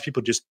and we ask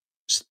people just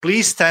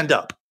please stand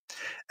up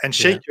and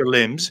shake your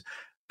limbs,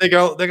 they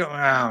go.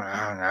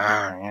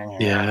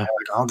 Yeah.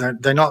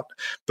 They're not.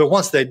 But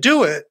once they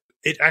do it,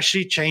 it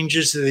actually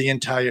changes the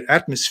entire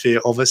atmosphere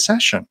of a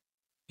session.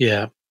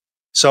 Yeah.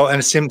 So, and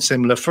it's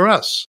similar for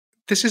us.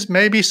 This is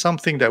maybe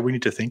something that we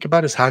need to think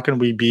about: is how can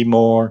we be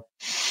more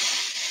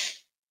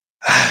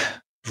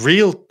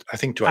real? I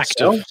think to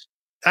ourselves.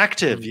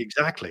 Active,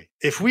 exactly.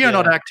 If we are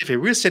not active, if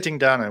we're sitting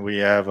down and we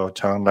have a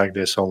tone like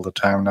this all the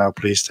time, now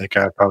please take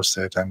out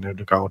post-it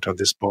and go to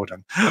this board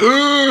and.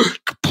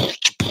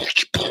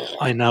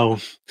 I know.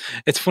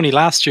 It's funny.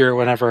 Last year,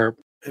 whenever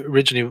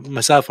originally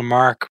myself and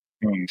Mark,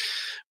 we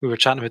were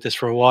chatting about this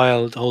for a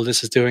while, the whole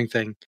 "This Is Doing"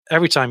 thing.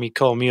 Every time he'd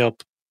call me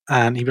up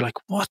and he'd be like,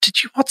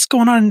 what's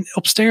going on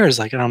upstairs?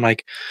 Like, and I'm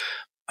like,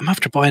 I'm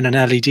after buying an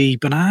LED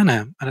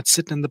banana and it's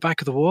sitting in the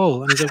back of the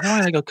wall. And he's like,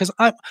 why? I go, because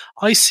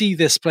I see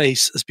this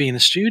place as being a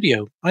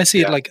studio. I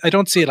see it like, I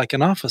don't see it like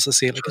an office. I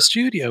see it like a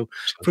studio.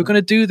 If we're going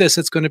to do this,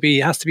 it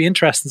has to be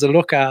interesting to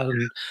look at,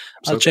 and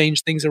I'll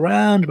change things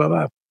around, blah,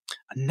 blah.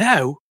 And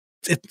now,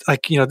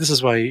 this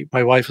is why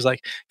my wife was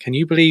like, can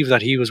you believe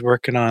that he was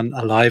working on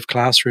a live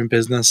classroom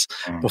business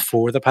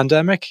before the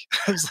pandemic?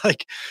 I was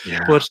like,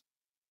 but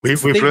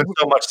we've learned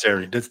so much,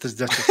 Terry. That's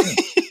the thing.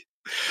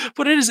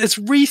 But it's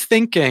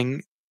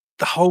rethinking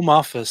the home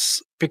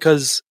office,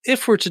 because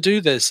if we're to do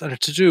this and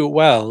to do it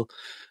well,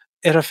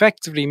 it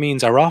effectively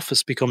means our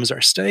office becomes our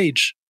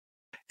stage.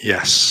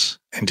 Yes,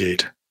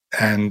 indeed.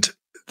 And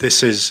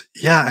this is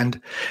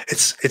and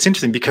it's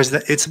interesting because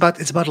it's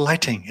about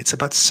lighting, it's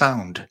about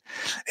sound,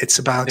 it's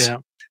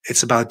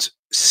about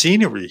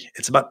scenery,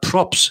 it's about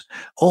props.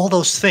 All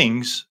those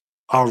things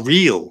are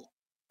real.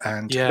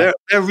 And they're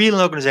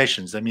real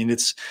organizations. I mean,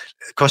 it's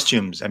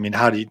costumes. I mean,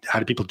 how do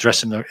people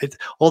dress in there?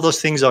 All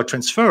those things are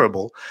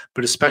transferable,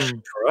 but especially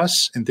for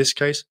us in this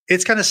case,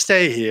 it's going to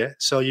stay here.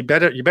 So you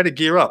better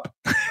gear up.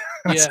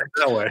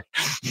 That way.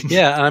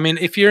 Yeah, and I mean,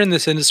 if you're in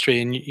this industry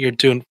and you're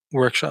doing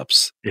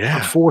workshops,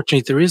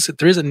 unfortunately, there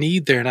is a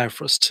need there now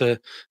for us to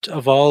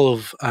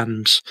evolve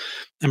and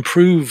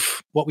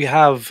improve what we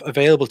have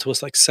available to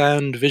us, like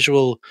sound,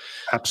 visual,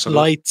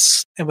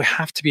 lights, and we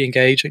have to be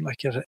engaging.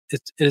 Like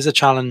it is a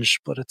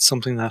challenge, but it's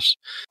something that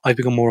I've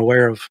become more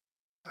aware of.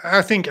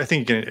 I think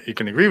you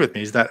can agree with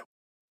me, is that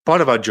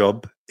part of our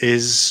job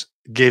is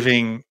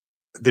giving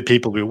the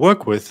people we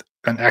work with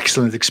an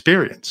excellent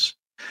experience.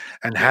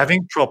 And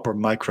having proper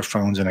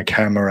microphones and a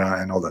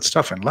camera and all that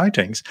stuff and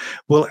lightings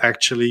will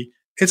actually,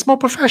 it's more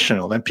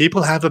professional and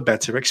people have a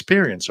better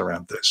experience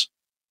around this.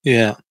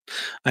 Yeah.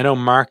 I know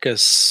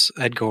Marcus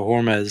Edgar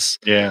Hormez.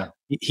 Yeah.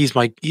 He's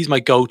my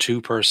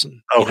go-to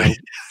person. Oh, yes,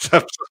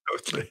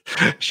 absolutely.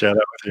 Share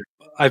that with you.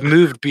 I've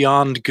moved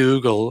beyond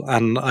Google,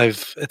 and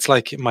it's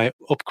like my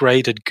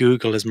upgraded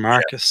Google is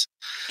Marcus.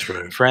 Yeah,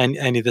 true. For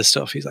any of this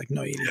stuff, he's like,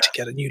 no, you need to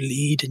get a new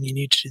lead, and you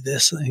need to do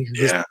this. And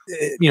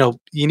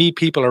you need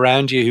people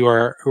around you who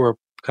are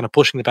kind of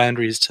pushing the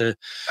boundaries to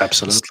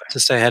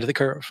stay ahead of the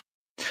curve.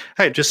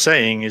 Hey, just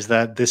saying is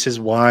that this is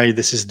why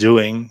This Is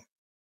Doing,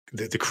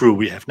 the crew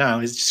we have now,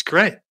 is just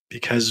great.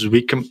 Because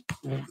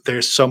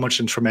there's so much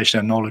information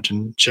and knowledge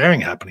and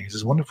sharing happening. This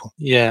is wonderful.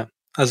 Yeah,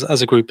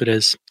 as a group, it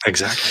is.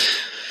 Exactly.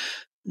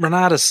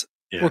 Renatus,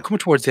 we're coming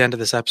towards the end of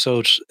this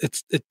episode.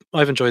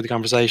 I've enjoyed the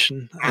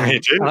conversation. Me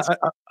too.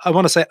 I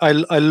want to say I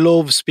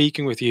love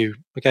speaking with you.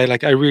 Okay,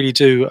 like I really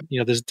do.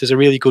 There's a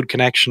really good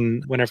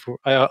connection. Whenever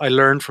I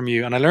learn from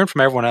you, and I learn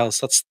from everyone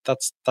else.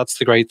 That's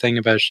the great thing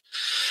about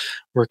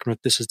working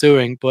with This Is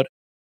Doing. But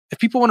if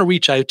people want to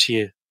reach out to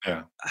you,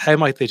 how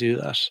might they do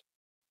that?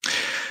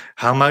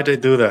 How might they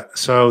do that?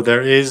 So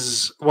there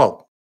is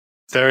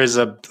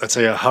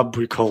a hub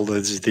we call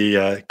this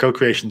the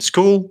Co-Creation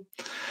School,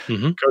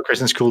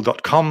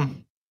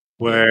 co-creationschool.com,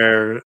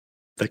 where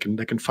they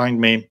can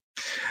find me.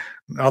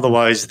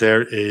 Otherwise,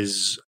 there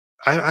is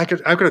I've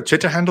got a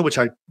Twitter handle which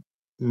I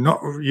not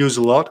use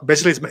a lot.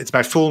 Basically, it's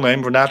my full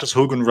name, Renatus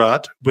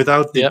Hugenrath,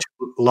 without the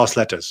two last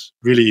letters.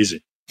 Really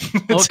easy.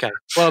 Okay.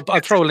 Well, I'll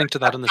throw a link to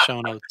that in the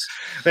show notes.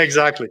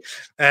 Exactly.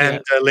 And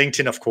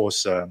LinkedIn, of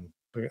course.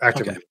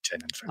 Active on LinkedIn, in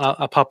fact.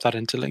 I'll pop that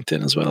into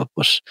LinkedIn as well.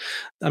 But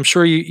I'm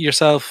sure you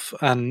yourself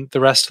and the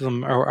rest of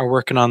them are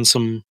working on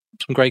some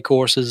great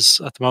courses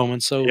at the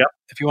moment. So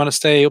if you want to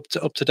stay up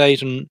to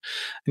date on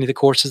any of the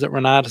courses that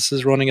Renatus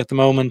is running at the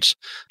moment,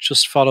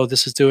 just follow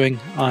This Is Doing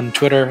on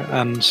Twitter,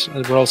 and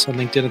we're also on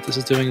LinkedIn at This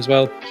Is Doing as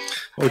well.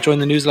 Or join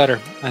the newsletter,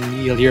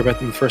 and you'll hear about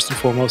them first and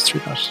foremost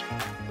through that.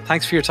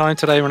 Thanks for your time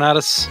today,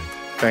 Renatus.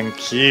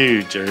 Thank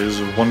you, Jerry. It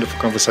was a wonderful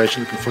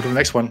conversation. Looking forward to the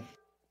next one.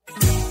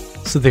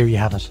 So there you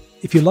have it.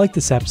 If you like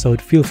this episode,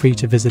 feel free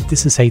to visit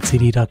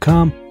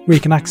thisishcd.com, where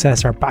you can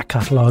access our back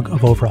catalogue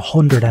of over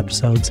 100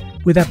 episodes,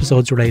 with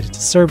episodes related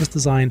to service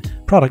design,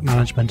 product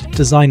management,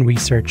 design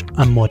research,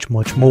 and much,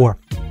 much more.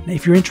 Now,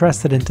 if you're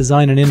interested in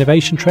design and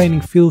innovation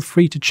training, feel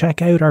free to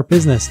check out our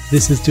business,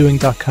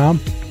 thisisdoing.com,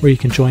 where you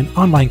can join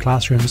online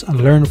classrooms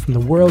and learn from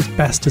the world's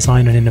best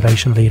design and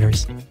innovation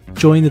leaders.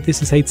 Join the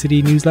This Is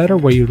HCD newsletter,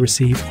 where you'll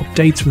receive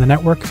updates from the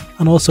network,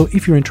 and also,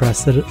 if you're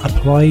interested,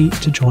 apply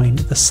to join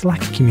the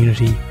Slack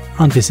community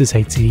on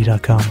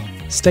thisishcd.com.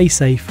 Stay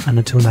safe, and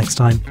until next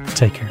time,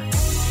 take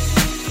care.